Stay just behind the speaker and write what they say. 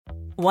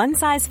One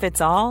size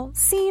fits all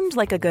seemed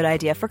like a good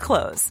idea for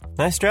clothes.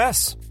 Nice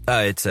dress.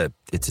 It's a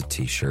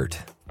t-shirt.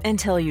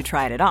 Until you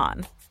tried it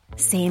on.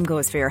 Same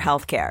goes for your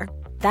healthcare.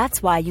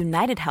 That's why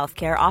United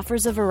Healthcare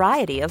offers a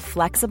variety of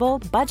flexible,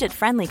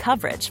 budget-friendly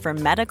coverage for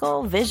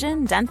medical,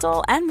 vision,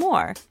 dental, and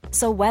more.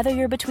 So whether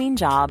you're between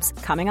jobs,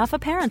 coming off a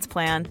parent's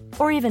plan,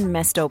 or even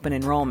missed open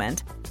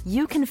enrollment,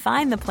 you can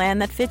find the plan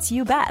that fits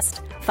you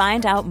best.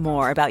 Find out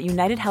more about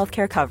United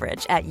Healthcare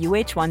coverage at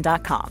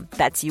uh1.com.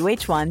 That's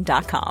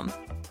uh1.com.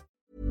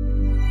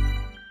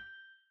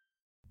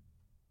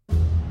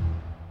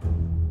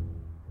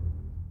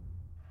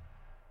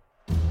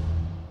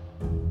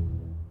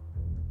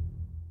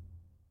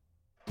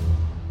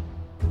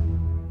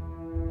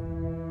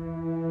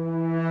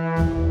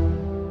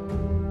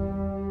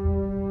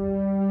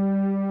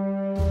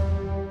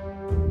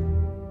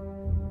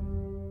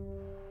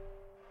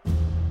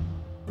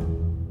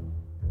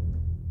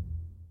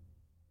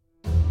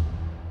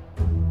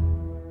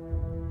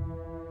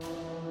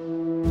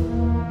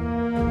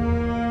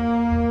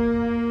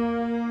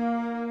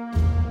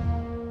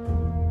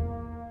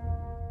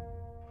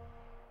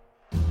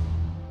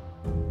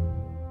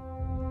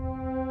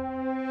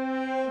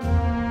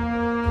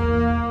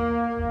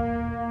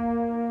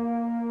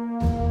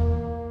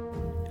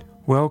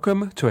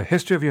 Welcome to A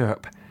History of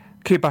Europe.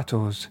 Key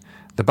battles.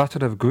 The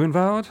Battle of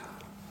Grunwald,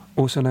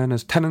 also known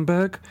as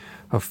Tannenberg,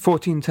 of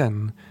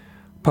 1410.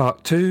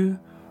 Part 2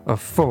 of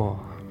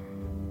 4.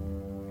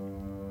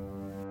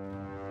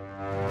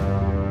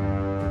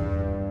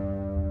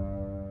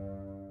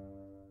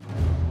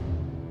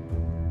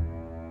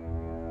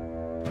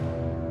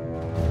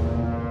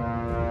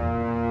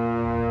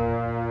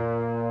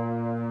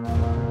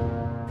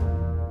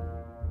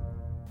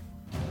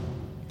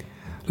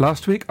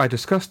 Last week I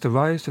discussed the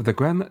rise of the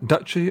Grand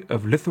Duchy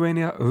of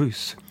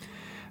Lithuania-Rus.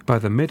 By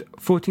the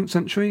mid-14th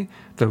century,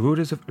 the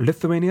rulers of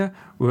Lithuania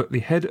were at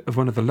the head of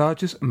one of the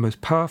largest and most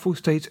powerful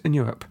states in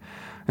Europe,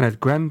 and had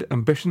grand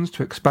ambitions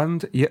to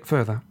expand yet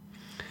further.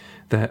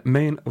 Their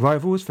main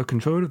rivals for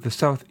control of the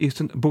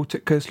southeastern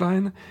Baltic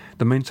coastline,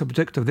 the main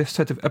subject of this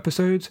set of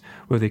episodes,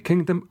 were the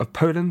Kingdom of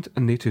Poland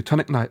and the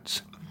Teutonic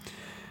Knights.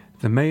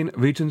 The main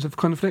regions of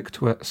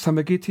conflict were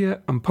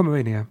Samogitia and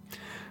Pomerania,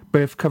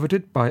 both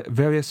coveted by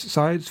various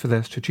sides for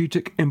their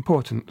strategic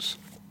importance.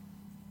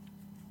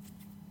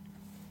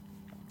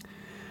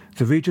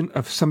 The region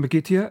of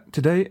Samogitia,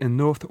 today in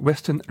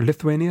northwestern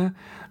Lithuania,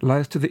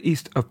 lies to the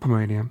east of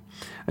Pomerania,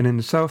 and in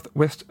the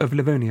southwest of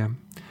Livonia,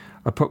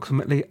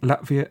 approximately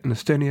Latvia and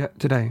Estonia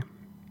today,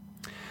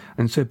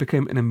 and so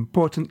became an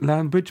important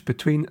land bridge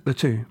between the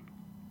two.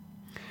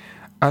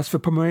 As for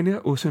Pomerania,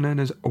 also known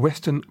as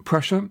Western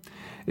Prussia,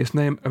 its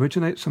name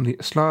originates from the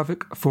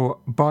Slavic for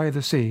by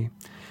the sea.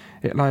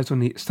 It lies on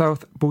the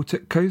South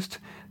Baltic coast,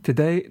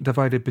 today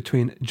divided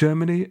between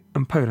Germany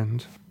and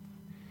Poland.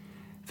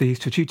 The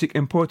strategic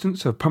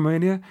importance of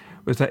Pomerania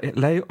was that it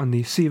lay on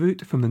the sea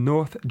route from the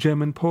North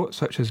German ports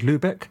such as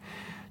Lübeck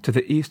to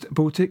the East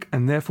Baltic,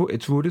 and therefore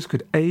its rulers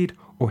could aid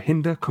or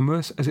hinder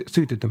commerce as it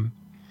suited them.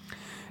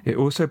 It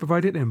also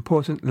provided an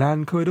important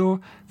land corridor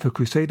for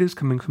crusaders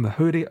coming from the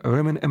Holy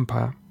Roman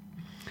Empire.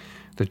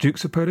 The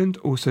Dukes of Poland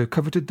also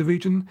coveted the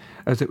region,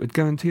 as it would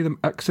guarantee them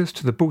access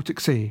to the Baltic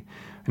Sea,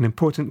 an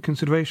important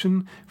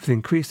consideration for the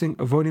increasing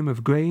volume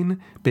of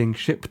grain being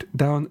shipped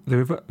down the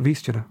river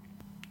Vistula.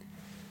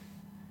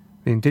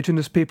 The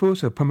indigenous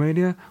peoples of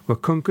Pomerania were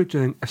conquered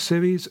during a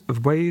series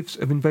of waves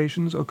of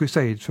invasions or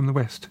crusades from the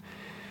west.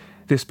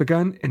 This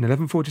began in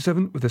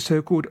 1147 with the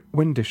so-called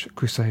Wendish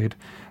Crusade,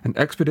 an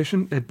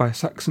expedition led by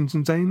Saxons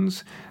and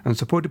Danes and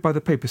supported by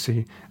the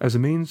papacy as a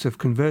means of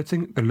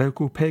converting the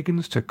local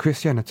pagans to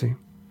Christianity.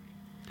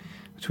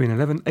 Between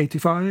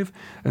 1185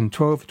 and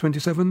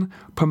 1227,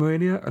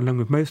 Pomerania, along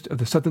with most of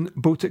the southern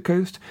Baltic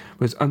coast,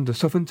 was under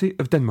sovereignty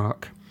of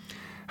Denmark.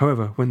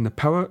 However, when the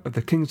power of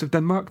the kings of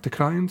Denmark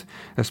declined,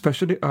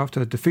 especially after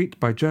the defeat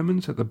by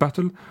Germans at the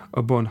Battle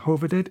of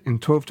Bornholvered in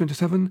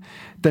 1227,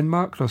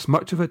 Denmark lost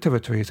much of her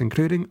territories,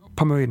 including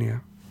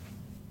Pomerania.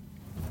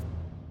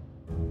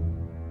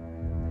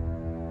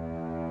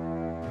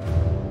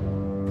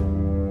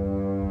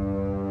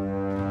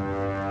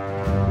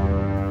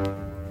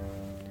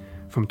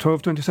 From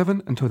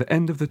 1227 until the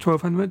end of the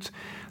 1200s,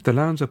 the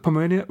lands of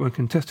Pomerania were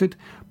contested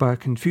by a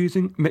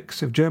confusing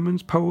mix of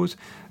Germans, Poles,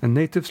 and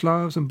native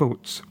Slavs and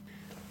Balts.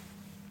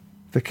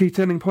 The key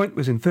turning point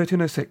was in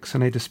 1306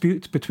 in a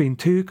dispute between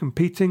two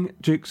competing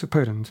Dukes of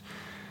Poland,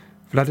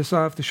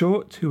 Vladislav the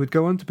Short, who would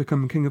go on to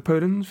become King of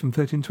Poland from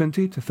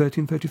 1320 to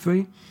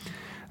 1333,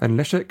 and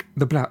Leszek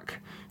the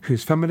Black,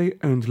 whose family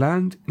owned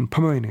land in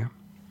Pomerania.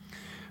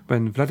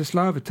 When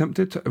Vladislav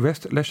attempted to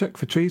arrest Leszek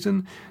for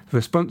treason, the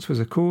response was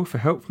a call for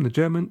help from the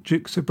German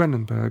Dukes of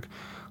Brandenburg,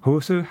 who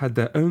also had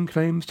their own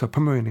claims to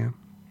Pomerania.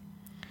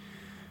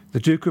 The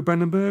Duke of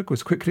Brandenburg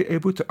was quickly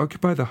able to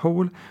occupy the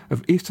whole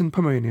of eastern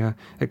Pomerania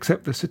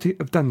except the city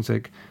of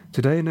Danzig,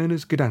 today known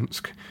as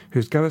Gdansk,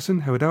 whose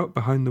garrison held out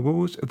behind the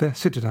walls of their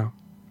citadel.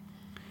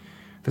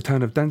 The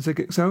town of Danzig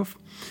itself,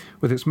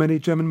 with its many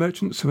German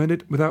merchants,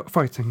 surrendered without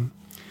fighting.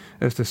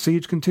 As the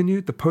siege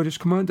continued, the Polish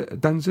commander at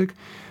Danzig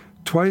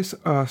twice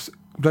asked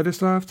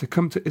Vladislav to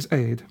come to his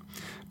aid,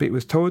 but he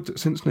was told that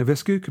since no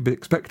rescue could be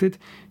expected,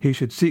 he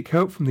should seek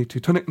help from the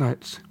Teutonic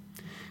Knights.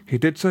 He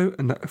did so,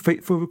 and that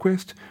fateful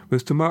request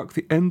was to mark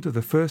the end of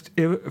the first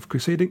era of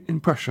crusading in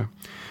Prussia,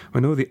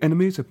 when all the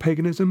enemies of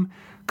paganism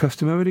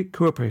customarily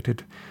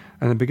cooperated,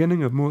 and the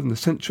beginning of more than a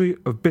century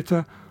of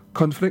bitter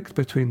conflict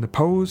between the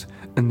Poles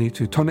and the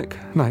Teutonic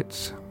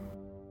Knights.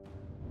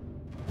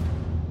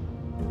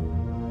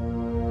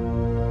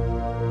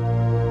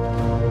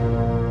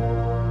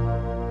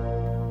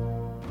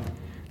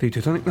 The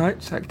Teutonic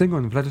Knights, acting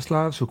on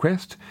Vladislav's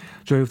request,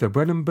 drove the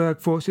Brandenburg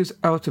forces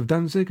out of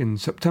Danzig in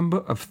September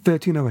of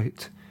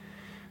 1308.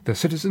 The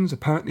citizens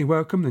apparently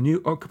welcomed the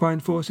new occupying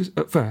forces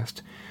at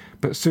first,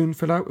 but soon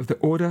fell out with the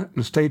order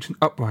and staged an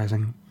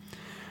uprising.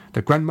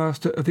 The Grand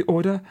Master of the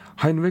order,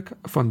 Heinrich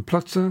von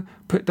Plotzer,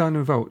 put down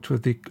revolt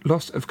with the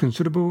loss of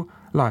considerable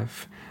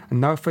life,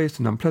 and now faced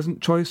an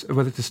unpleasant choice of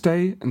whether to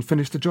stay and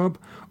finish the job,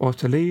 or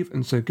to leave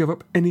and so give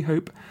up any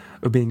hope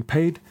of being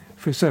paid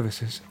for his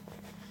services.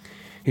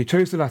 He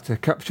chose the latter,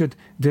 captured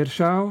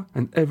Dirschau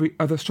and every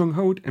other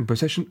stronghold in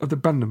possession of the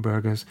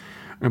Brandenburgers,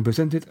 and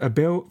presented a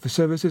bill for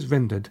services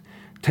rendered,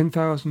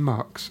 10,000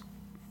 marks.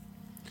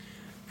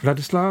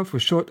 Vladislav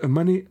was short of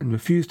money and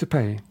refused to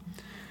pay.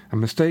 A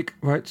mistake,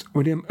 writes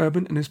William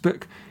Urban in his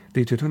book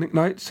The Teutonic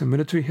Knights and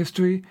Military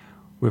History,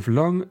 with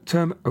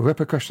long-term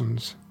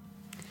repercussions.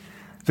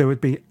 There would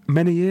be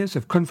many years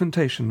of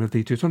confrontation with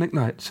the Teutonic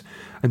Knights,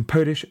 and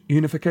Polish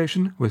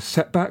unification was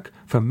set back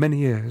for many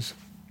years.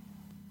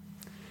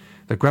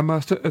 The Grand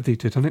Master of the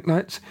Teutonic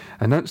Knights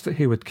announced that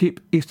he would keep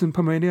Eastern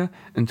Pomerania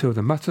until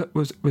the matter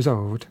was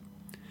resolved.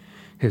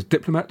 His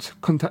diplomats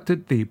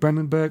contacted the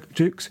Brandenburg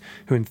dukes,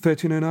 who in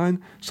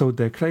 1309 sold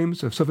their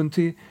claims of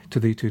sovereignty to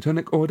the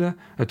Teutonic Order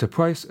at a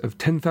price of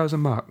 10,000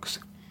 marks.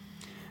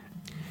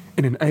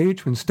 In an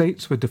age when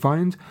states were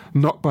defined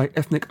not by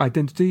ethnic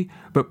identity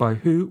but by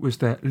who was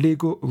their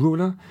legal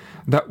ruler,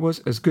 that was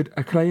as good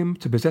a claim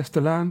to possess the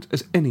land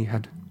as any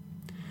had.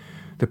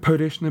 The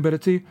Polish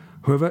nobility,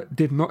 however,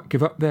 did not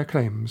give up their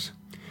claims.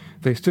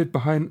 They stood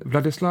behind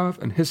Vladislav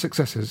and his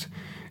successors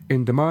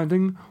in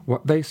demanding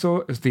what they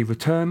saw as the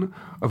return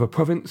of a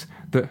province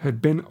that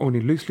had been only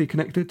loosely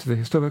connected to the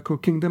historical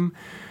kingdom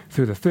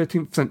through the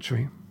 13th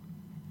century.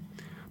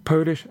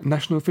 Polish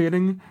national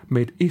feeling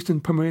made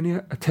Eastern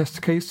Pomerania a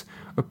test case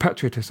of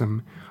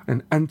patriotism,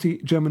 and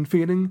anti-German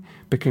feeling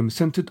became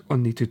centred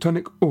on the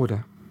Teutonic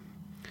Order.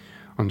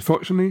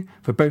 Unfortunately,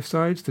 for both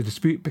sides, the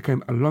dispute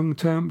became a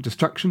long-term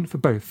distraction for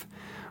both,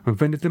 and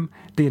prevented them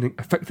dealing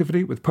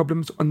effectively with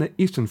problems on their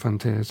eastern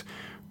frontiers,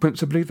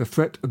 principally the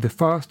threat of the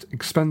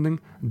fast-expanding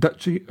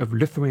Duchy of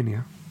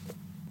Lithuania.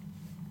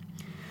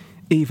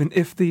 Even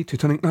if the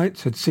Teutonic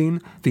Knights had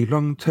seen the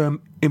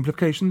long-term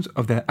implications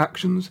of their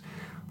actions,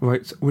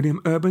 writes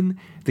William Urban,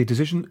 the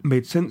decision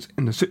made sense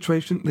in the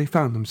situation they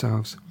found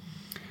themselves.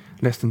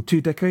 Less than 2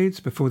 decades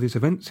before these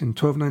events, in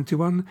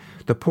 1291,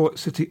 the port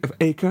city of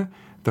Acre,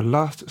 the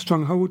last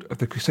stronghold of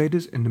the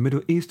Crusaders in the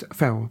Middle East,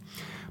 fell,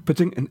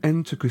 putting an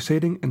end to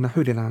crusading in the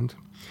Holy Land.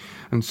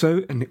 And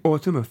so, in the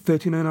autumn of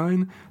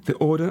 1309, the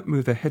Order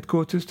moved their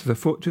headquarters to the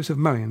fortress of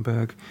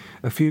Marienburg,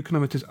 a few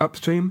kilometres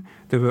upstream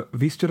the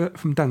Vistula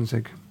from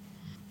Danzig.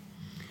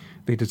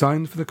 The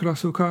design for the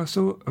colossal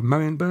castle of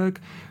Marienburg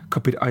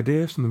copied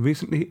ideas from the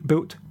recently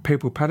built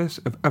Papal Palace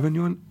of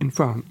Avignon in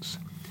France.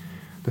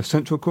 The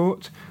central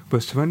court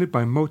was surrounded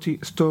by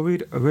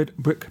multi-storied red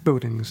brick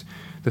buildings,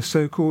 the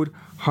so-called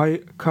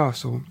High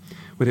Castle,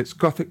 with its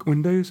Gothic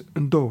windows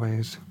and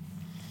doorways.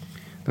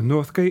 The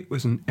north gate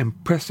was an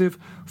impressive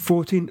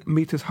 14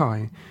 metres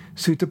high,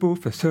 suitable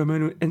for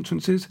ceremonial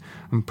entrances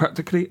and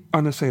practically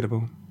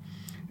unassailable.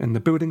 In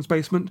the building's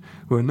basement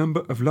were a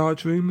number of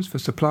large rooms for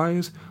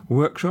supplies,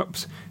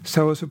 workshops,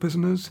 cells for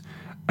prisoners,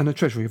 and a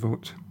treasury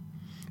vault.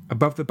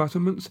 Above the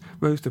battlements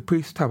rose the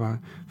priest's tower,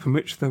 from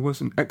which there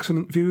was an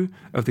excellent view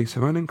of the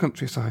surrounding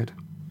countryside.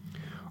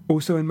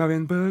 Also in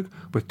Marienburg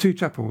were 2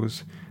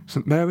 chapels,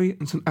 St. Mary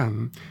and St.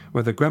 Anne,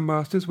 where the Grand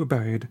Masters were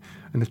buried,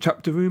 and a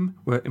chapter room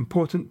where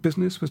important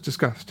business was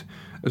discussed,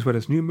 as well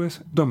as numerous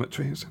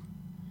dormitories.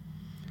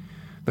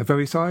 The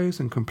very size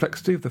and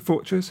complexity of the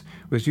fortress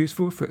was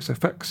useful for its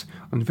effects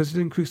on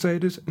visiting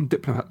crusaders and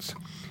diplomats,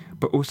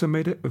 but also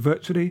made it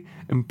virtually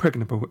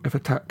impregnable if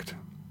attacked.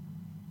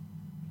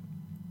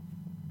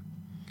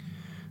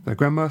 The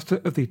Grand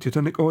Master of the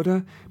Teutonic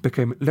Order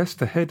became less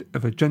the head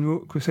of a general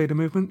crusader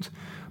movement,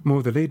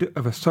 more the leader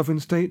of a sovereign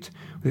state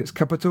with its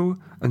capital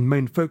and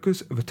main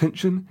focus of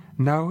attention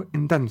now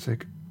in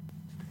Danzig.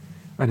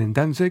 And in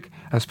Danzig,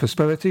 as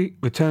prosperity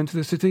returned to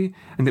the city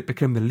and it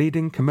became the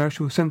leading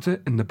commercial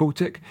centre in the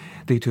Baltic,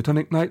 the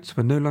Teutonic Knights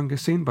were no longer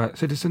seen by its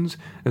citizens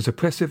as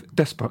oppressive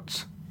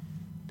despots.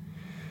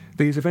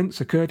 These events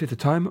occurred at a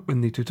time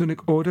when the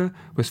Teutonic Order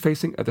was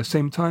facing at the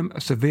same time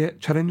a severe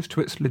challenge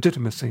to its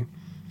legitimacy.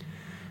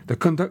 The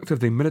conduct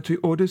of the military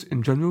orders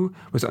in general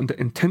was under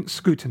intense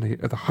scrutiny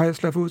at the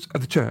highest levels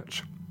of the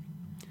Church.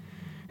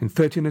 In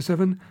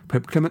 1307,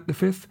 Pope Clement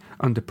V,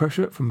 under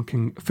pressure from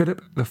King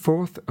Philip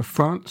IV of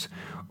France,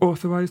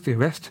 authorised the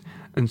arrest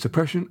and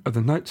suppression of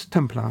the Knights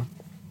Templar.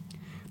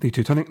 The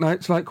Teutonic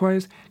Knights,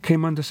 likewise,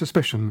 came under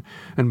suspicion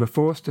and were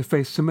forced to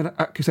face similar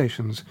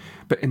accusations,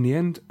 but in the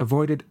end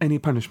avoided any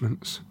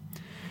punishments.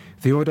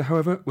 The order,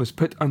 however, was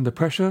put under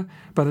pressure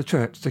by the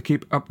Church to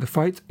keep up the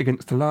fight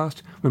against the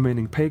last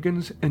remaining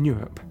pagans in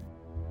Europe.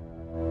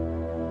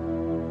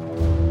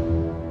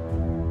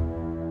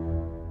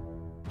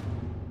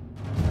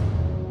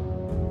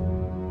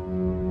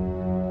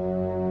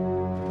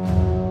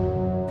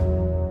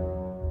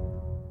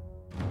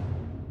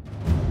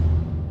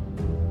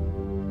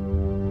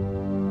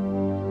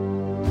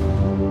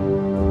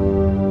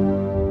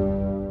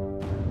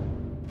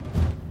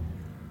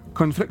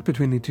 Conflict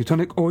between the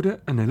Teutonic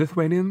Order and the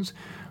Lithuanians,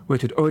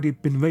 which had already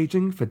been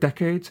raging for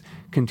decades,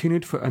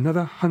 continued for another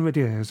 100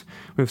 years,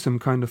 with some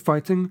kind of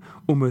fighting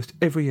almost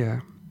every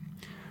year.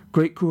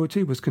 Great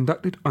cruelty was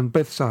conducted on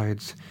both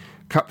sides.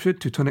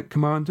 Captured Teutonic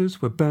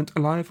commanders were burnt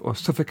alive or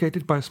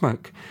suffocated by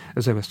smoke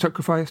as they were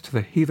sacrificed to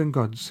the heathen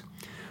gods.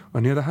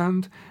 On the other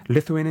hand,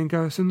 Lithuanian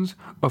garrisons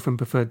often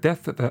preferred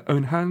death at their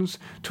own hands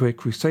to a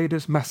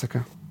crusaders'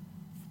 massacre.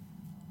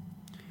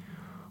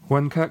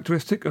 One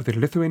characteristic of the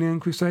Lithuanian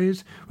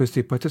Crusades was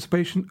the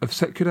participation of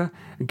secular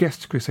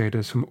guest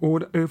crusaders from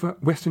all over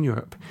Western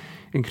Europe,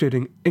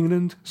 including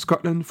England,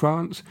 Scotland,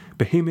 France,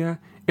 Bohemia,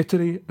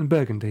 Italy and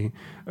Burgundy,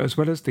 as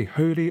well as the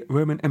Holy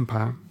Roman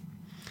Empire.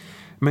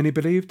 Many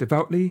believed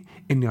devoutly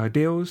in the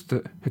ideals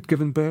that had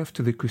given birth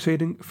to the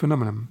crusading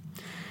phenomenon,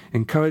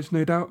 encouraged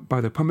no doubt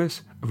by the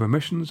promise of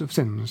remissions of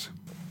sins.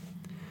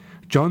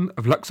 John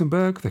of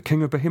Luxembourg, the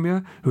King of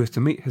Bohemia, who was to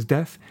meet his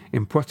death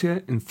in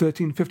Poitiers in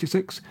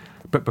 1356,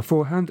 but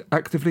beforehand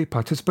actively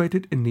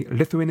participated in the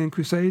Lithuanian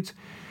Crusades,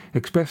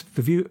 expressed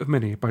the view of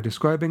many by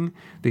describing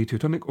the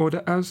Teutonic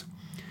Order as,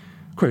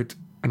 quote,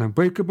 an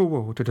unbreakable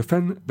wall to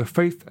defend the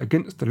faith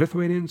against the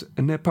Lithuanians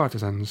and their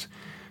partisans,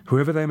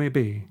 whoever they may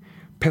be,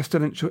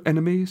 pestilential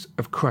enemies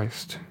of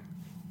Christ.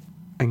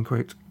 End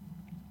quote.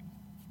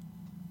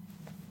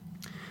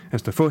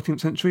 As the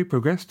 14th century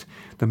progressed,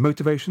 the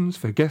motivations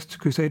for guest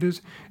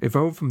crusaders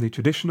evolved from the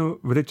traditional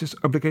religious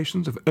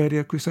obligations of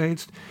earlier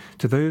crusades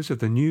to those of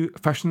the new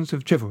fashions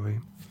of chivalry.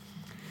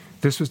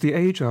 This was the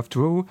age,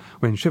 after all,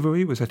 when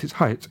chivalry was at its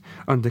height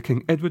under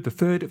King Edward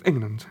III of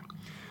England.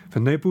 For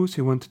nobles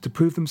who wanted to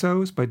prove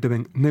themselves by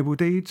doing noble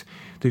deeds,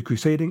 the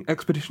crusading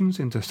expeditions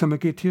into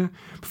Samogitium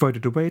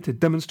provided a way to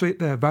demonstrate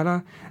their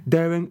valour,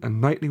 daring and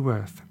knightly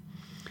worth.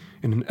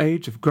 In an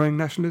age of growing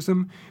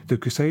nationalism, the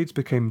Crusades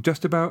became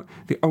just about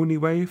the only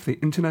way for the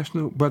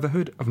international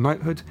brotherhood of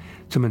knighthood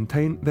to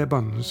maintain their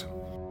bonds.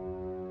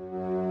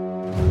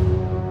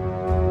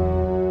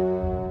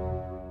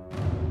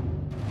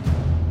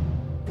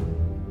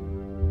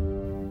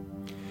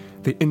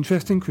 The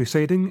interest in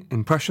crusading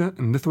in Prussia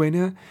and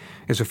Lithuania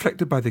is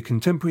reflected by the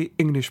contemporary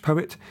English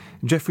poet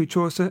Geoffrey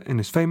Chaucer in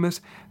his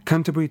famous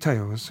Canterbury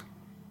Tales.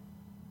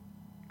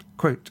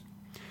 Quote,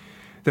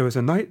 there was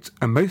a knight,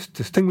 a most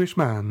distinguished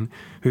man,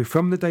 who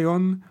from the day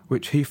on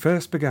which he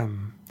first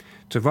began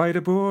to ride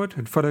abroad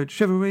had followed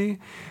chivalry,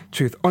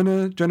 truth,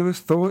 honour, generous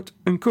thought,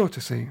 and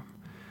courtesy,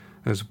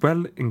 as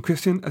well in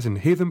Christian as in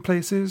heathen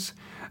places,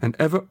 and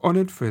ever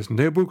honoured for his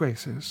noble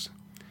graces.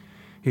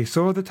 He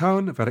saw the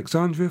town of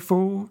Alexandria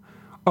fall,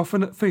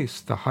 often at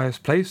feast the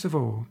highest place of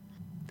all.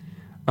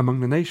 Among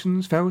the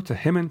nations fell to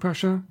him in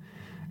Prussia,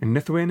 in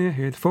Lithuania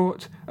he had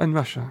fought, and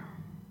Russia.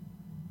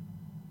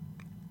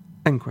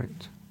 End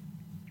quote.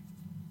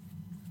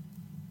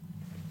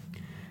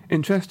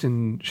 Interest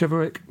in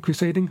chivalric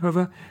crusading,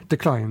 however,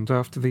 declined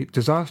after the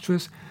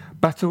disastrous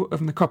Battle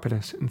of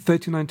Nicopolis in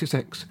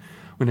 1396,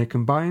 when a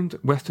combined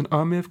Western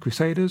army of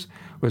crusaders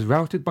was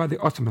routed by the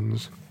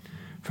Ottomans.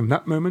 From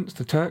that moment,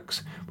 the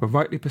Turks were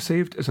rightly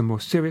perceived as a more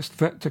serious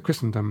threat to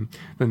Christendom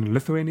than the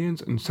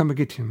Lithuanians and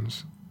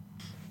Samogitians.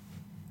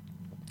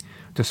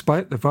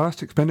 Despite the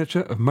vast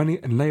expenditure of money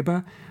and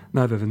labour,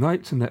 neither the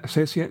knights and their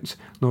associates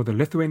nor the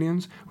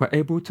Lithuanians were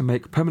able to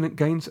make permanent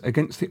gains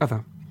against the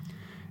other.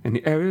 In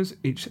the areas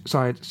each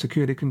side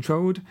securely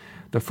controlled,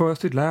 the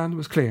forested land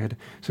was cleared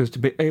so as to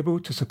be able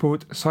to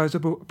support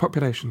sizable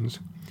populations.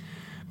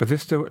 But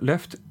this still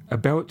left a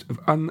belt of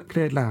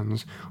uncleared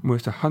lands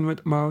almost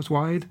 100 miles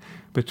wide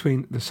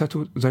between the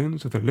settled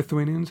zones of the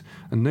Lithuanians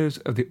and those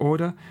of the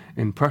Order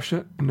in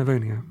Prussia and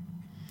Livonia.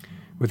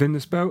 Within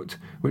this belt,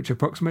 which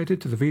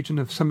approximated to the region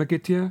of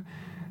Samogitium,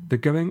 the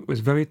going was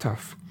very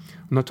tough.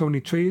 Not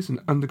only trees and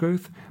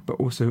undergrowth, but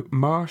also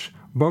marsh,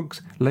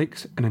 bogs,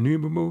 lakes, and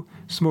innumerable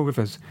small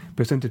rivers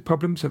presented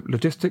problems of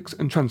logistics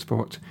and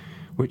transport,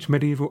 which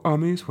medieval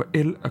armies were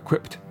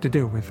ill-equipped to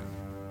deal with.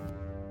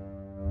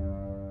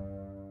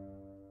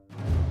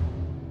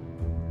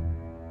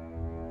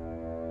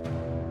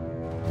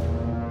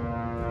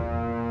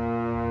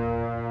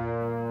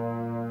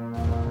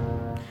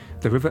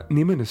 The river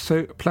Niemen is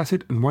so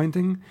placid and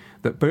winding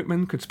that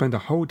boatmen could spend a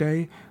whole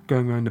day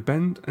going round a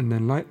bend and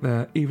then light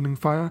their evening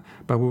fire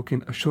by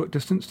walking a short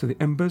distance to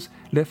the embers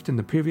left in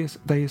the previous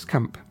day's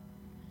camp.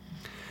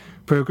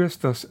 Progress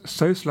thus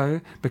so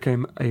slow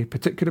became a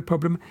particular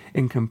problem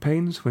in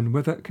campaigns when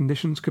weather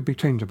conditions could be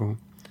changeable.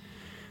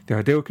 The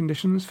ideal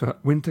conditions for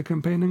winter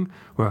campaigning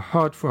were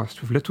hard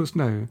frost with little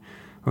snow,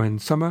 or in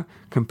summer,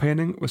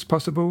 campaigning was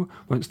possible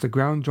once the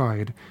ground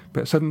dried,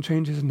 but sudden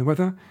changes in the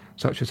weather,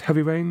 such as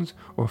heavy rains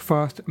or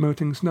fast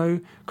melting snow,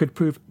 could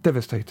prove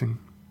devastating.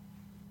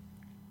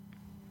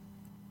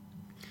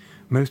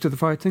 Most of the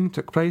fighting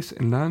took place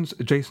in lands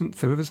adjacent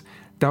to the rivers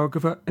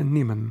Daugava and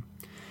Niemen.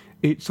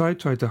 Each side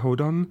tried to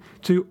hold on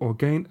to or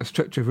gain a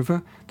stretch of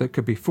river that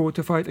could be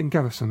fortified and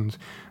garrisoned,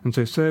 and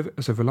so serve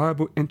as a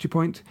reliable entry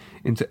point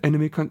into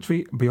enemy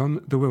country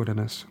beyond the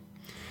wilderness.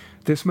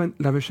 This meant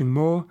lavishing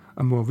more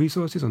and more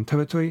resources on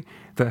territory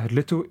that had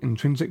little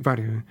intrinsic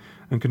value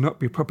and could not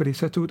be properly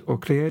settled or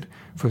cleared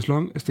for as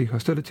long as the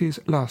hostilities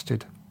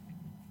lasted.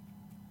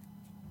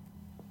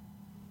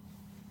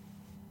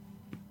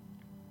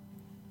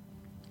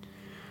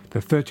 The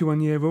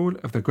 31-year rule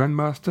of the Grand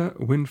Master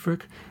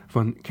Winfric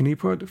von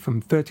Kniprod from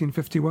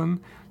 1351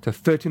 to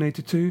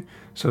 1382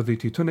 saw the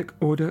Teutonic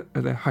Order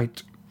at their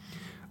height.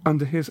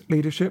 Under his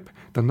leadership,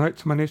 the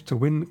knights managed to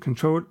win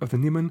control of the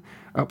Niemen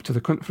up to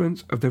the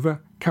confluence of the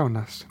river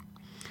Kaunas.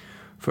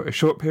 For a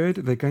short period,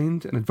 they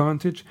gained an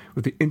advantage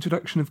with the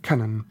introduction of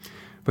cannon,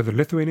 but the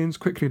Lithuanians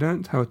quickly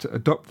learnt how to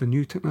adopt the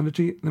new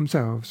technology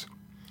themselves.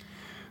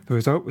 The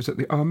result was that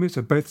the armies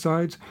of both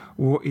sides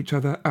wore each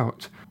other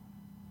out.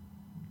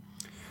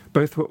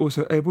 Both were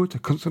also able to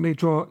constantly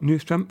draw new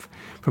strength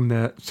from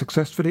their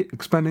successfully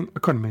expanding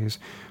economies,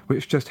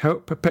 which just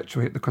helped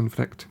perpetuate the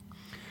conflict.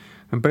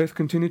 And both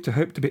continued to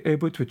hope to be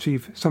able to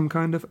achieve some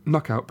kind of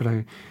knockout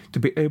blow, to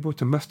be able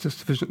to muster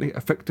sufficiently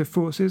effective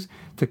forces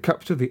to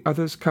capture the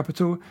other's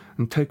capital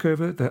and take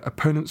over their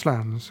opponent's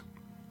lands.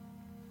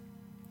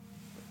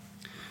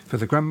 For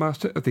the Grand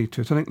Master of the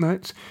Teutonic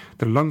Knights,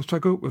 the long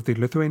struggle with the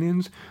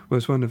Lithuanians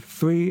was one of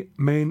three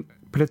main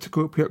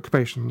political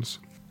preoccupations.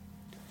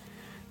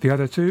 The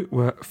other two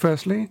were,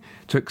 firstly,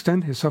 to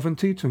extend his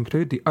sovereignty to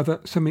include the other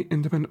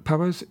semi-independent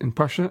powers in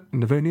Prussia and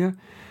Livonia,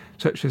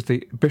 such as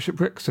the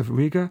bishoprics of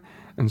Riga,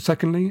 and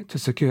secondly, to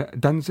secure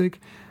Danzig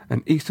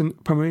and eastern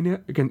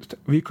Pomerania against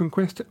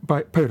reconquest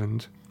by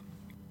Poland.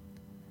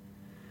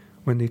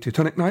 When the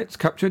Teutonic Knights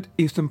captured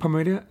eastern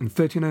Pomerania in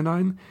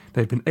 1309,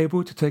 they had been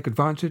able to take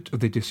advantage of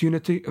the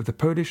disunity of the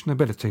Polish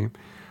nobility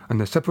and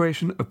the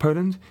separation of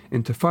Poland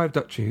into 5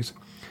 duchies,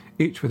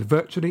 each with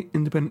virtually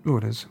independent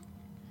rulers.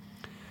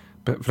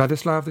 But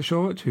Vladislav the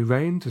Short, who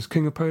reigned as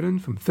King of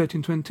Poland from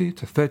 1320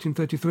 to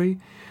 1333,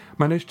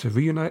 managed to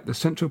reunite the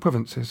central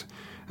provinces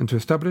and to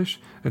establish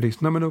at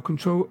least nominal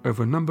control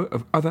over a number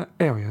of other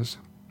areas.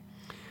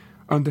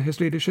 Under his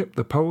leadership,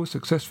 the Poles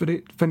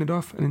successfully fended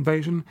off an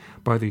invasion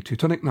by the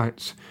Teutonic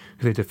Knights,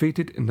 who they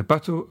defeated in the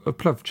Battle of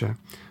Plovdiv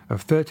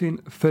of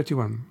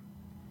 1331.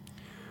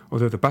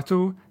 Although the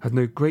battle had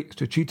no great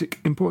strategic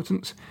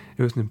importance,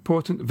 it was an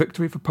important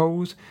victory for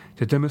Poles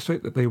to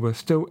demonstrate that they were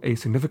still a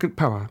significant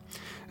power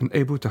and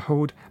able to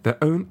hold their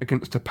own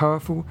against a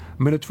powerful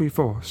military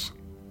force.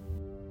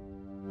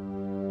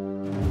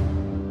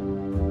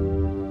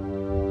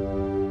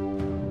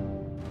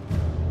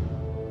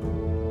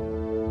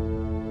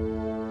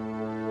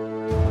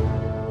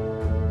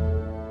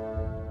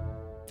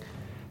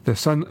 The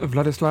son of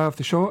Vladislav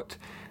the Short,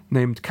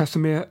 named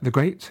Casimir the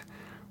Great,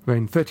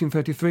 reigned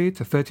 1333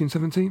 to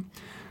 1370,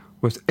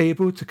 was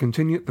able to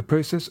continue the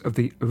process of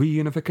the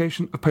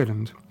reunification of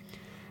Poland.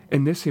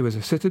 In this he was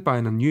assisted by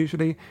an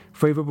unusually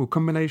favourable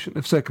combination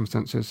of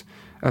circumstances,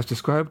 as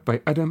described by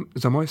Adam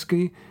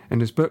Zamoyski in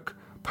his book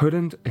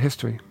Poland, a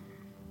History.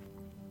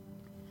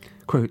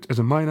 Quote, as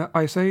a minor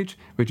ice age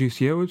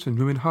reduced yields and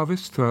ruined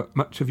harvests throughout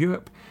much of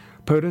Europe,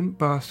 Poland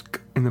basked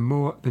in a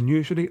more than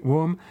usually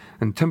warm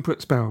and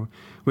temperate spell,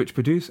 which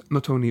produced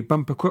not only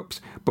bumper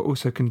crops but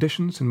also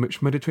conditions in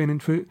which Mediterranean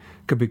fruit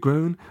could be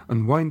grown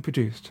and wine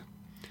produced.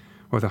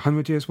 While the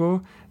 100 Years'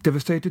 War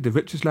devastated the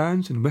richest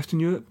lands in Western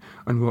Europe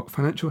and wrought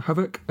financial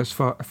havoc as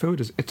far afield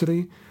as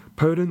Italy,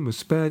 Poland was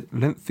spared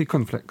lengthy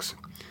conflicts.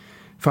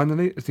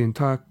 Finally, as the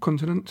entire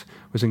continent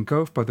was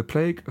engulfed by the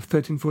plague of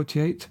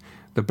 1348,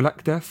 the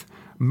Black Death,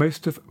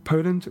 most of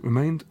Poland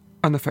remained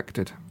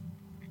unaffected.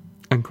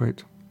 End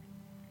quote.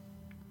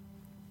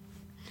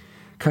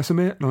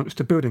 Casimir launched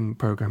a building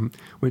program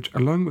which,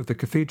 along with the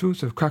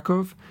cathedrals of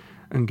Krakow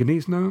and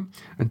Gniezno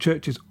and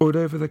churches all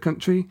over the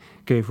country,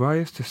 gave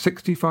rise to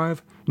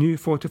 65 new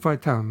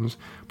fortified towns,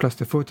 plus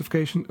the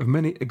fortification of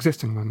many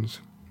existing ones.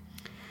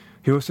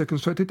 He also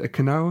constructed a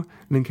canal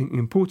linking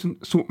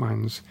important salt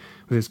mines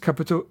with his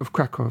capital of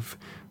Krakow,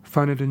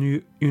 founded a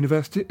new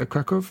university at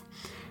Krakow,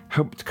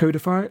 helped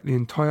codify the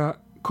entire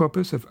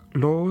corpus of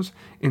laws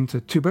into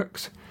 2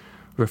 books,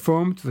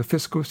 reformed the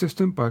fiscal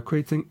system by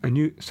creating a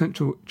new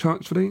central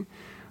chancellery,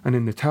 and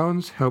in the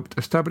towns helped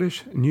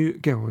establish new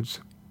guilds.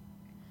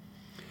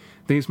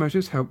 These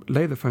measures helped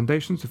lay the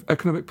foundations of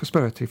economic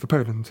prosperity for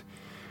Poland.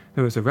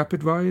 There was a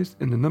rapid rise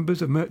in the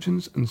numbers of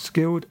merchants and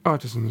skilled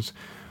artisans,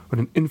 when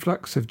an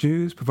influx of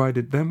Jews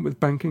provided them with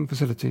banking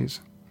facilities.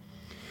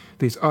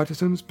 These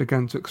artisans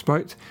began to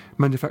exploit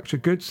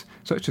manufactured goods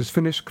such as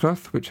Finnish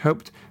cloth, which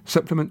helped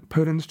supplement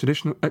Poland's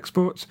traditional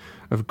exports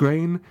of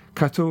grain,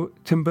 cattle,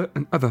 timber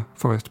and other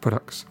forest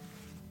products.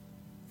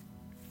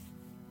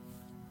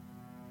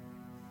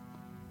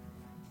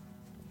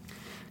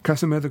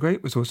 Casimir the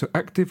Great was also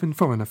active in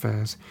foreign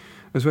affairs,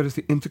 as well as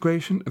the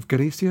integration of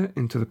Galicia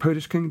into the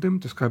Polish kingdom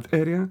described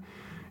earlier.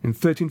 In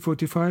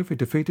 1345 he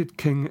defeated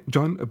King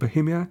John of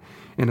Bohemia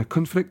in a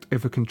conflict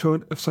over control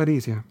of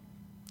Silesia.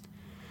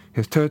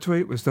 His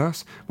territory was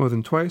thus more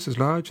than twice as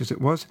large as it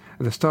was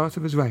at the start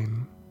of his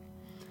reign.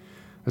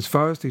 As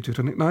far as the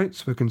Teutonic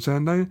Knights were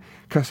concerned, though,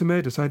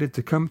 Casimir decided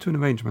to come to an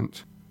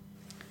arrangement.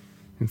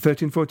 In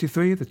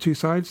 1343 the two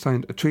sides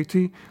signed a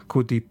treaty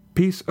called the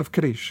Peace of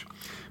Kalisz,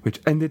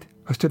 which ended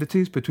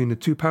hostilities between the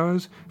two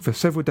powers for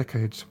several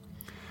decades.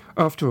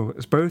 After all,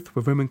 as both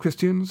were Roman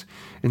Christians,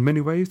 in many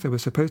ways they were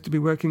supposed to be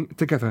working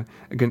together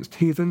against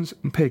heathens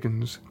and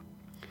pagans.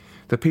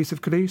 The Peace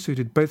of Kalisz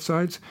suited both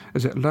sides,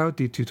 as it allowed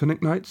the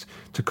Teutonic Knights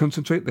to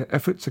concentrate their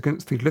efforts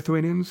against the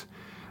Lithuanians,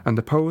 and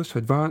the Poles to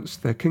advance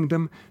their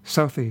kingdom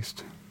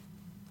southeast.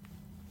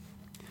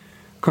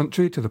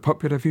 Contrary to the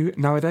popular view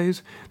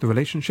nowadays, the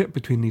relationship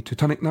between the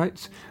Teutonic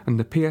Knights and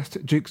the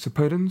Piast Dukes of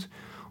Poland,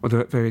 although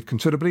it varied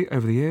considerably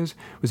over the years,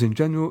 was in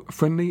general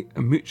friendly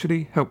and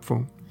mutually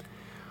helpful.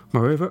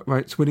 Moreover,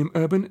 writes William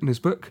Urban in his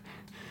book,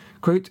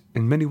 quote,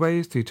 "In many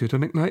ways the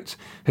Teutonic Knights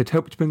had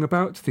helped bring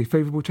about the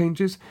favourable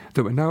changes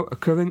that were now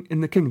occurring in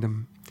the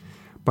kingdom.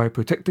 By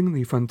protecting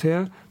the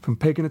frontier from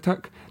pagan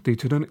attack, the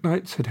Teutonic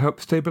Knights had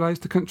helped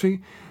stabilise the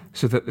country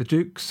so that the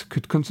dukes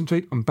could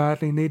concentrate on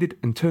badly needed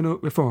internal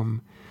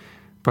reform.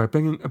 By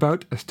bringing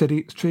about a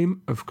steady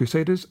stream of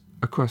crusaders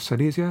across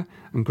Silesia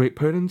and Great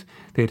Poland,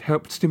 they had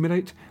helped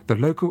stimulate the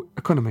local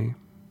economy."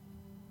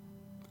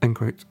 End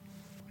quote.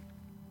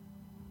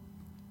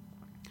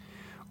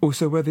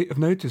 Also worthy of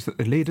note is that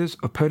the leaders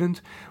of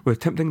Poland were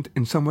attempting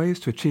in some ways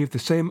to achieve the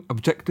same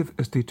objective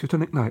as the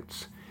Teutonic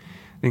Knights,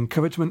 the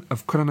encouragement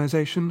of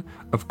colonization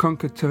of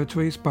conquered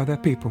territories by their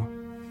people.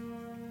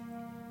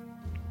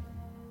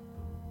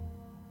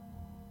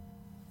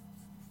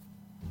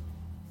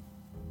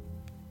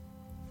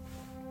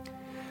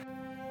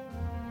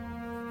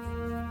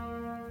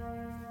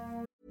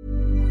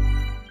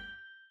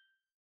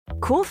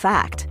 Cool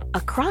fact, a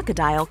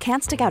crocodile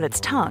can't stick out its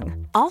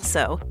tongue.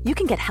 Also, you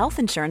can get health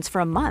insurance for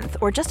a month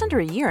or just under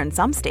a year in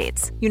some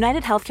states.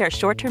 United Healthcare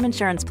short-term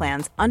insurance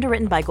plans,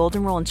 underwritten by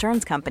Golden Rule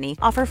Insurance Company,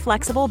 offer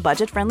flexible,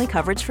 budget-friendly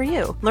coverage for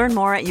you. Learn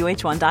more at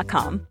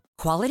uh1.com.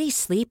 Quality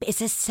sleep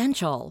is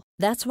essential.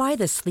 That's why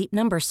the Sleep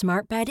Number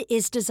Smart Bed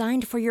is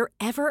designed for your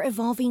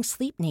ever-evolving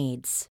sleep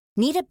needs.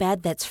 Need a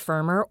bed that's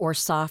firmer or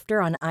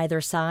softer on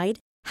either side?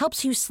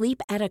 Helps you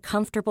sleep at a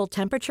comfortable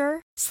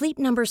temperature? Sleep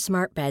Number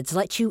Smart Beds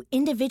let you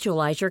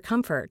individualize your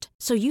comfort,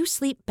 so you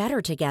sleep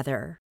better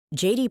together.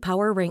 J.D.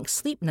 Power ranks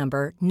Sleep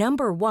Number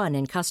number 1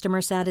 in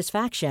customer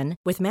satisfaction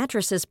with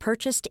mattresses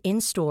purchased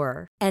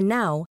in-store. And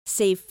now,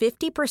 save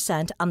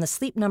 50% on the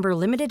Sleep Number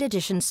Limited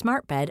Edition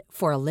Smart Bed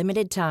for a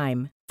limited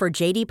time. For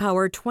J.D.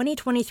 Power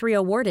 2023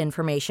 award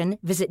information,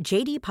 visit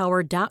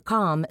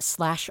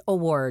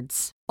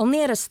jdpower.com/awards.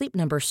 Only at a Sleep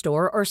Number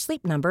store or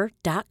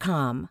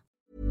sleepnumber.com.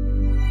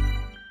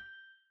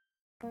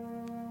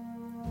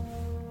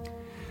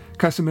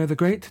 Casimir the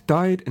Great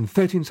died in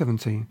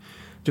 1370.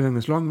 During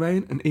his long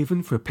reign, and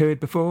even for a period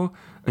before,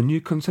 a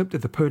new concept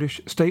of the Polish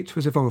state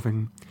was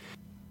evolving.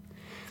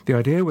 The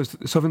idea was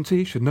that the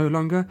sovereignty should no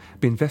longer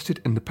be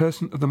invested in the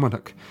person of the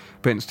monarch,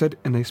 but instead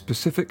in a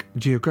specific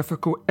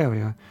geographical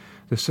area,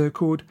 the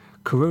so-called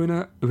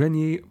Corona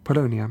Regni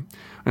Polonia,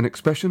 an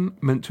expression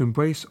meant to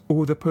embrace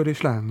all the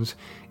Polish lands,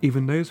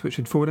 even those which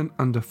had fallen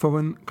under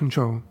foreign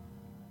control.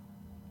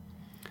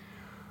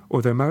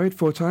 Although married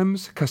 4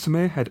 times,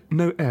 Casimir had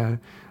no heir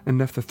and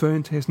left the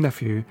throne to his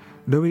nephew,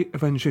 Louis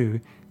of Anjou,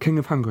 King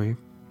of Hungary.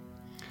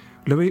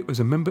 Louis was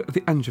a member of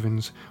the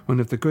Angevins, one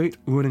of the great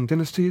ruling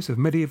dynasties of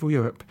medieval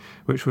Europe,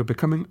 which were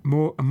becoming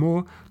more and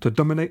more to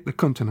dominate the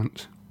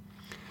continent.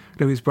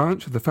 Louis's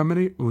branch of the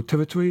family ruled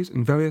territories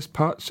in various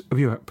parts of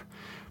Europe: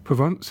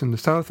 Provence in the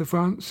south of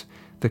France,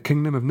 the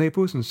Kingdom of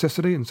Naples and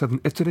Sicily in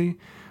southern Italy,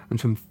 and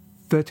from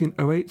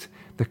 1308,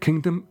 the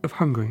Kingdom of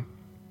Hungary.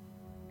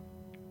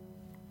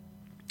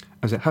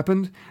 As it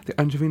happened, the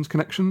Angevins'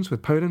 connections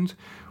with Poland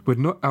would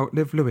not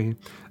outlive Louis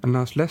and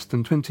last less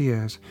than 20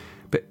 years,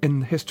 but in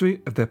the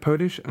history of their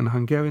Polish and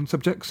Hungarian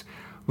subjects,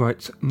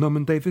 writes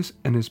Norman Davis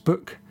in his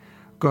book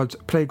God's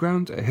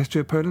Playground, A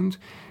History of Poland,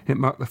 it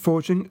marked the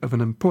forging of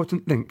an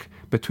important link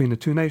between the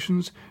two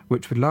nations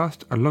which would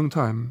last a long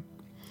time.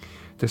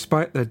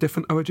 Despite their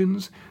different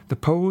origins, the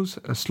Poles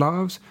as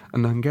Slavs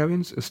and the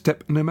Hungarians as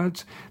steppe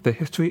nomads, their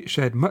history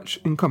shared much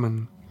in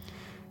common.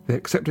 They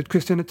accepted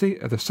Christianity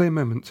at the same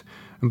moment,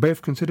 and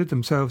both considered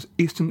themselves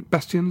eastern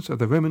bastions of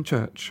the Roman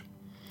Church.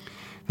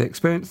 They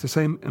experienced the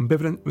same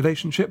ambivalent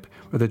relationship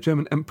with the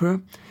German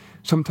Emperor,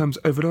 sometimes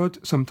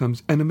overlord,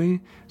 sometimes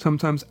enemy,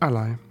 sometimes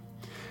ally.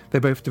 They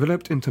both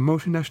developed into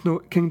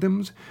multinational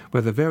kingdoms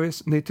where the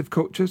various native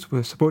cultures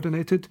were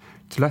subordinated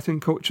to Latin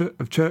culture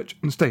of church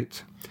and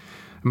state.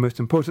 And most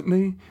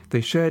importantly,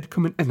 they shared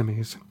common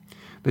enemies: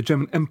 the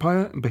German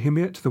Empire and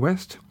Bohemia to the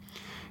west,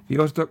 the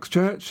Orthodox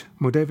Church,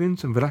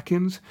 Moldavians and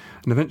Wallachians,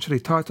 and eventually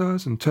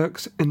Tatars and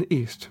Turks in the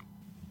east.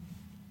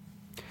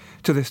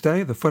 To this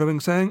day, the following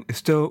saying is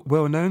still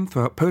well known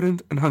throughout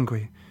Poland and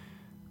Hungary.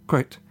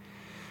 Quote,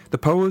 "The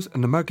Poles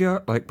and the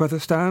Magyar like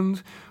brothers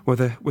stand,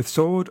 whether with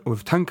sword or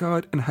with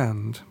tankard in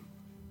hand."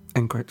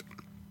 End quote.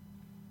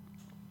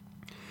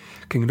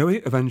 King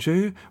Louis of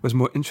Anjou was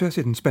more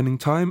interested in spending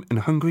time in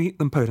Hungary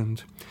than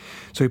Poland,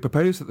 so he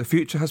proposed that the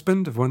future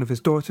husband of one of his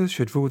daughters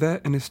should rule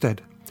there in his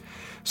stead.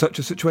 Such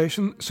a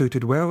situation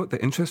suited well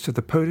the interests of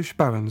the Polish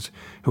barons,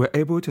 who were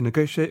able to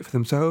negotiate for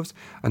themselves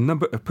a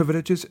number of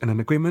privileges in an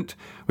agreement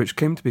which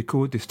came to be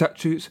called the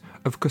Statutes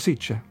of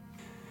Košice.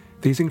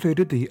 These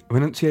included the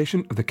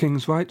renunciation of the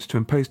king's rights to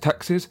impose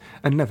taxes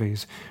and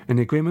levies, and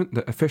the agreement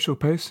that official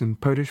posts in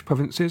Polish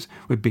provinces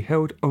would be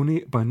held only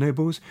by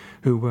nobles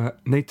who were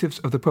natives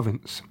of the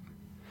province.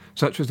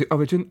 Such was the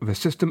origin of a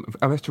system of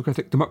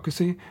aristocratic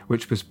democracy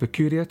which was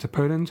peculiar to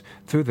Poland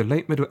through the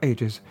late Middle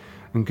Ages,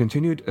 and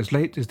continued as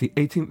late as the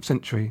 18th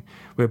century,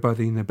 whereby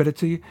the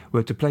nobility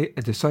were to play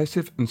a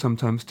decisive and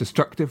sometimes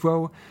destructive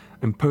role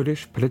in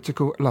Polish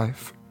political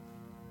life.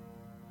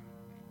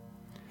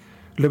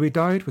 Louis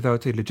died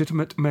without a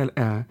legitimate male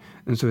heir,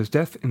 and so his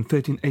death in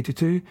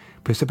 1382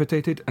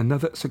 precipitated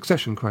another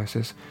succession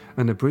crisis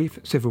and a brief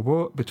civil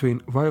war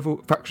between rival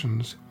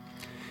factions.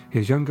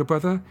 His younger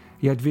brother,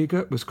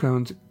 Jadwiga, was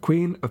crowned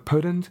Queen of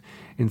Poland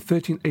in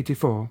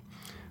 1384,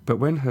 but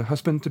when her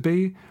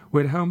husband-to-be,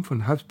 Wilhelm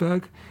von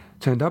Habsburg,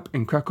 turned up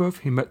in Krakow,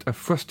 he met a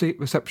frosty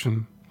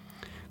reception.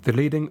 The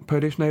leading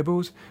Polish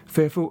nobles,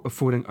 fearful of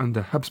falling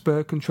under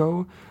Habsburg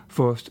control,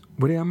 forced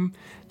William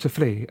to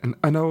flee and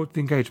annulled the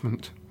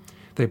engagement.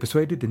 They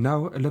persuaded the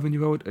now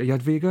 11-year-old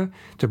Jadwiga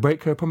to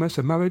break her promise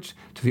of marriage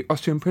to the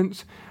Austrian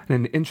prince, and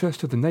in the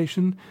interest of the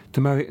nation, to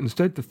marry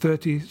instead the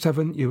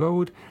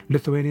 37-year-old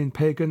Lithuanian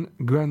pagan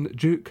Grand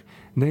Duke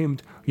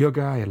named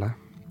Jogaila.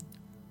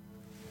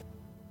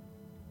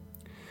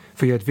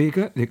 For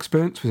Jadwiga, the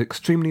experience was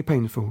extremely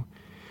painful.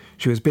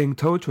 She was being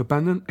told to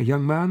abandon a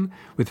young man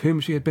with whom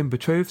she had been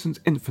betrothed since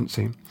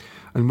infancy,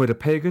 and wed a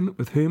pagan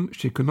with whom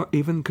she could not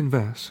even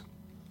converse.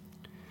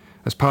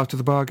 As part of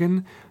the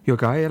bargain,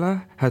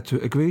 Jogaila had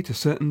to agree to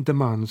certain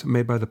demands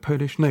made by the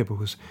Polish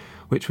nobles,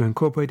 which were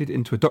incorporated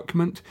into a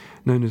document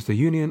known as the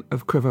Union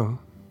of Crevaux.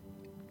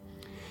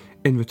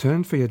 In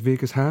return for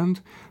Jadwiga's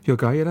hand,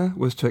 Jogaila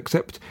was to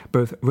accept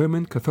both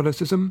Roman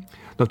Catholicism,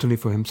 not only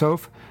for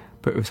himself,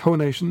 but for his whole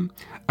nation,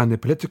 and the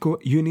political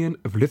union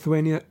of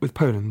Lithuania with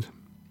Poland.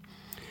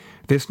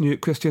 This new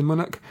Christian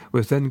monarch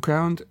was then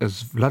crowned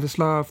as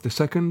Vladislav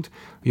II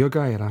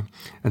Jogaila,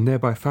 and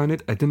thereby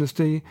founded a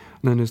dynasty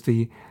known as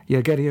the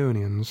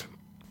Jagiellonians.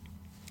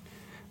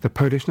 The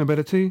Polish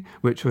nobility,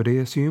 which already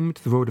assumed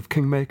the role of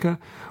kingmaker,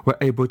 were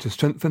able to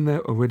strengthen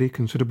their already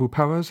considerable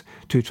powers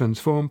to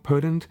transform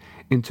Poland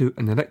into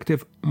an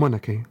elective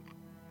monarchy.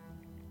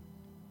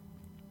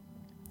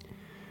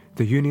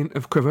 The Union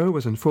of Crevaux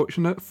was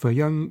unfortunate for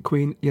young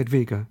Queen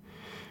Jadwiga.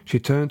 She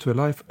turned to a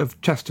life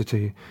of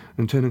chastity,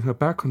 and turning her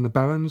back on the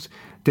barons,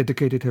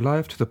 dedicated her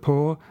life to the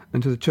poor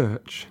and to the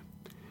church.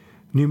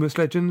 Numerous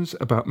legends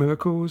about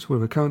miracles were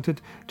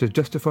recounted to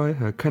justify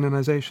her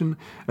canonization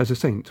as a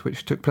saint,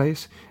 which took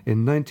place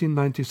in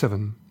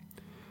 1997.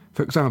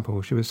 For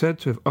example, she was said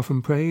to have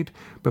often prayed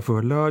before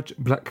a large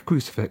black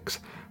crucifix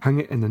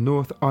hanging in the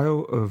north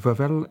aisle of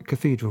Wawel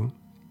Cathedral.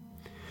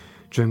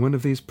 During one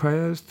of these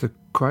prayers, the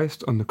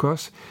Christ on the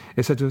cross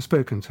is said to have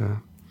spoken to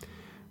her.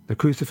 The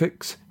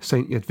crucifix,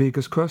 St.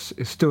 Jadwiga's cross,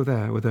 is still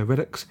there with her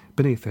relics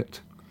beneath it.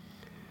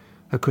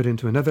 According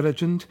to another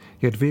legend,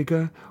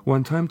 Jadwiga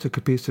one time took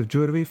a piece of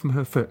jewellery from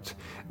her foot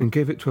and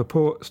gave it to a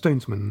poor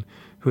stonesman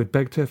who had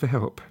begged her for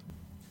help.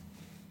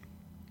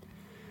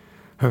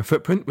 Her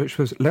footprint, which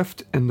was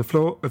left in the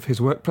floor of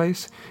his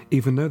workplace,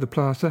 even though the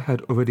plaster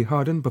had already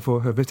hardened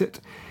before her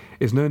visit,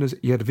 is known as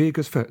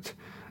Jadwiga's foot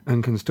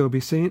and can still be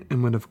seen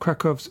in one of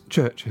Krakow's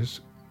churches.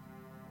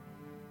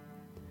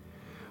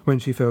 When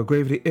she fell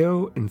gravely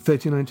ill in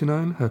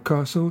 1399, her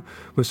castle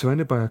was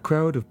surrounded by a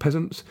crowd of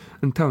peasants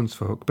and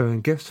townsfolk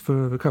bearing gifts for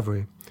her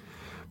recovery.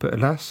 But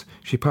alas,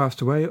 she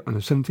passed away on the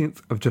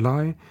 17th of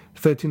July,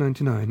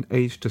 1399,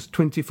 aged just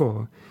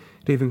 24,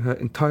 leaving her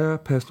entire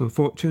personal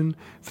fortune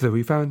for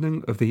the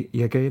refounding of the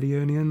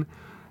Jagiellonian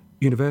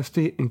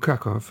University in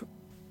Krakow.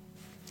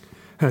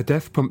 Her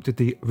death prompted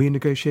the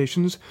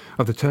renegotiations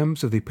of the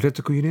terms of the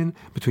political union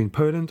between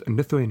Poland and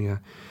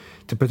Lithuania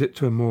to put it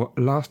to a more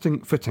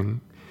lasting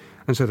footing,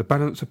 and so the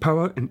balance of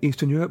power in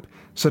Eastern Europe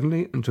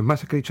suddenly and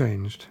dramatically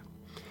changed.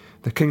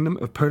 The Kingdom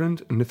of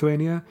Poland and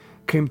Lithuania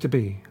came to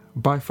be,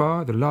 by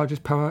far, the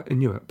largest power in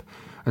Europe,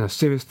 and a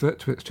serious threat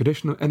to its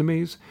traditional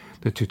enemies,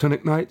 the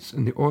Teutonic Knights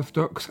and the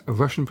Orthodox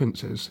Russian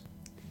princes.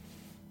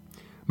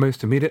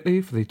 Most immediately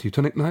for the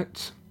Teutonic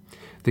Knights,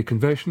 the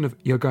conversion of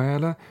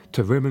Jogaila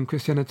to Roman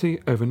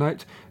Christianity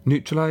overnight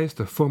neutralized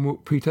the formal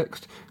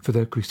pretext for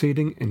their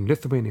crusading in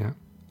Lithuania.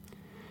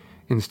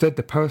 Instead,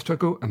 the power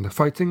struggle and the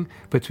fighting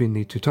between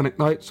the Teutonic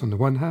Knights on the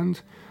one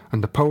hand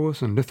and the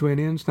Poles and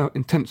Lithuanians now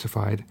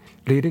intensified,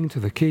 leading to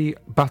the key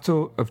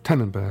Battle of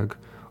Tannenberg,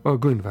 or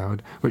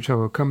Grunwald, which I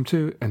will come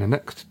to in the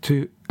next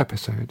 2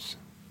 episodes.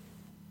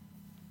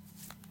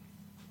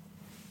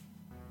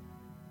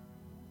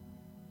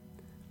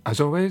 As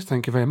always,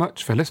 thank you very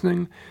much for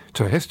listening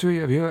to A History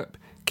of Europe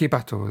key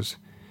battles.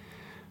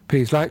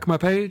 Please like my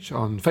page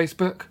on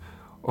Facebook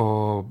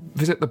or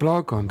visit the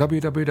blog on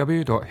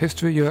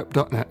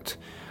www.historyeurope.net,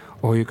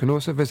 or you can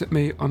also visit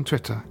me on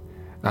Twitter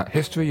at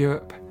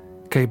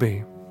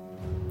HistoryEuropeKB.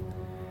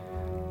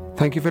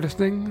 Thank you for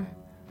listening,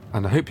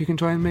 and I hope you can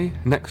join me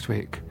next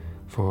week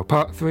for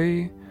part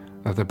 3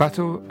 of the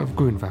Battle of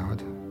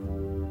Grunwald.